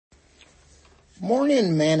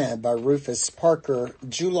Morning Manna by Rufus Parker,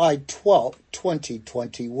 July 12,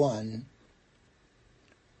 2021.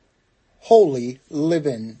 Holy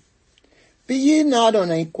living. Be ye not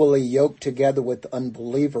unequally yoked together with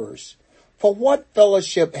unbelievers. For what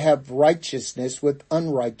fellowship have righteousness with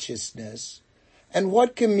unrighteousness? And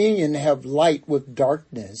what communion have light with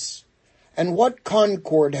darkness? And what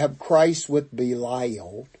concord have Christ with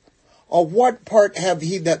Belial? Or what part have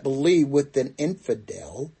he that believe with an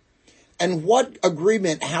infidel? And what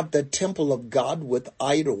agreement hath the temple of God with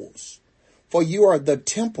idols? For you are the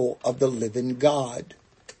temple of the living God.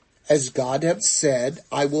 As God hath said,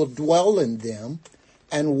 I will dwell in them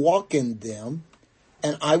and walk in them,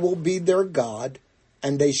 and I will be their God,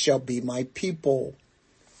 and they shall be my people.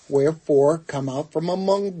 Wherefore come out from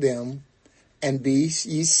among them, and be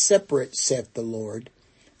ye separate, saith the Lord,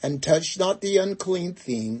 and touch not the unclean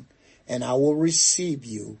thing, and I will receive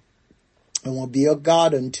you, and will be a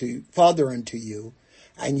Father unto you,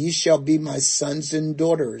 and ye shall be my sons and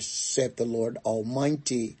daughters, saith the Lord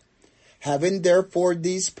Almighty. Having therefore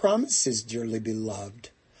these promises, dearly beloved,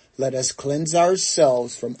 let us cleanse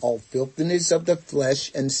ourselves from all filthiness of the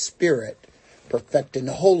flesh and spirit, perfecting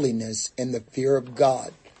holiness in the fear of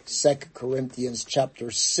God. 2 Corinthians chapter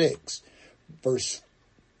 6, verse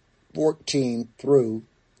 14 through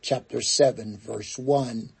chapter 7, verse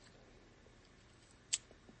 1.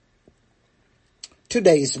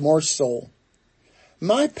 Today's morsel.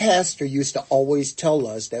 My pastor used to always tell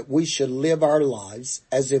us that we should live our lives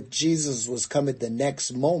as if Jesus was coming the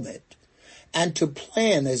next moment, and to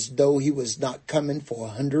plan as though he was not coming for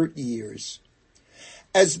 100 years.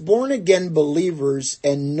 As born-again believers,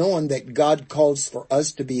 and knowing that God calls for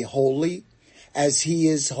us to be holy as he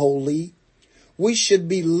is holy, we should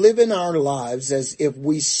be living our lives as if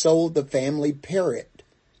we sold the family parrot.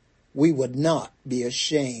 We would not be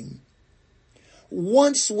ashamed.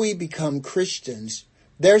 Once we become Christians,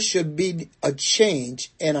 there should be a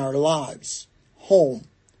change in our lives, home,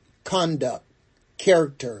 conduct,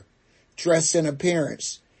 character, dress and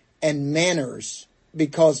appearance, and manners,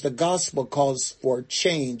 because the gospel calls for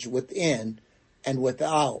change within and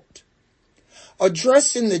without.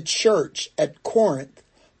 Addressing the church at Corinth,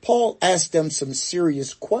 Paul asked them some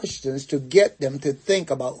serious questions to get them to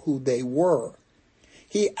think about who they were.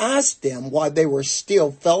 He asked them why they were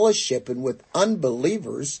still fellowshipping with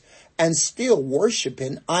unbelievers and still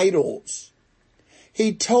worshiping idols.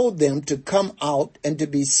 He told them to come out and to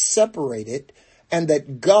be separated, and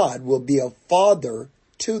that God will be a father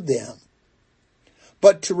to them.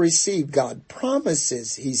 But to receive God's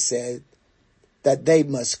promises, he said, that they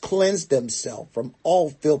must cleanse themselves from all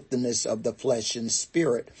filthiness of the flesh and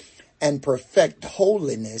spirit, and perfect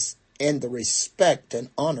holiness in the respect and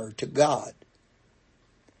honor to God.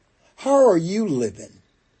 How are you living?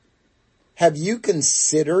 Have you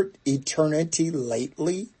considered eternity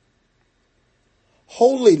lately?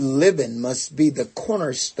 Holy living must be the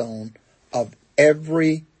cornerstone of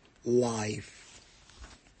every life.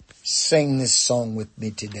 Sing this song with me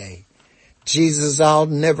today. Jesus, I'll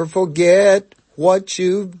never forget what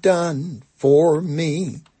you've done for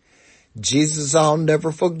me. Jesus, I'll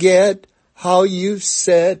never forget how you've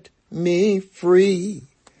set me free.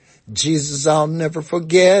 Jesus, I'll never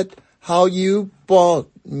forget how you bought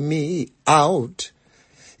me out.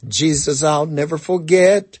 Jesus, I'll never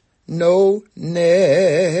forget. No,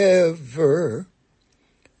 never.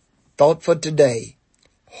 Thought for today.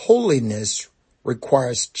 Holiness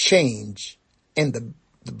requires change in the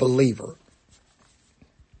believer.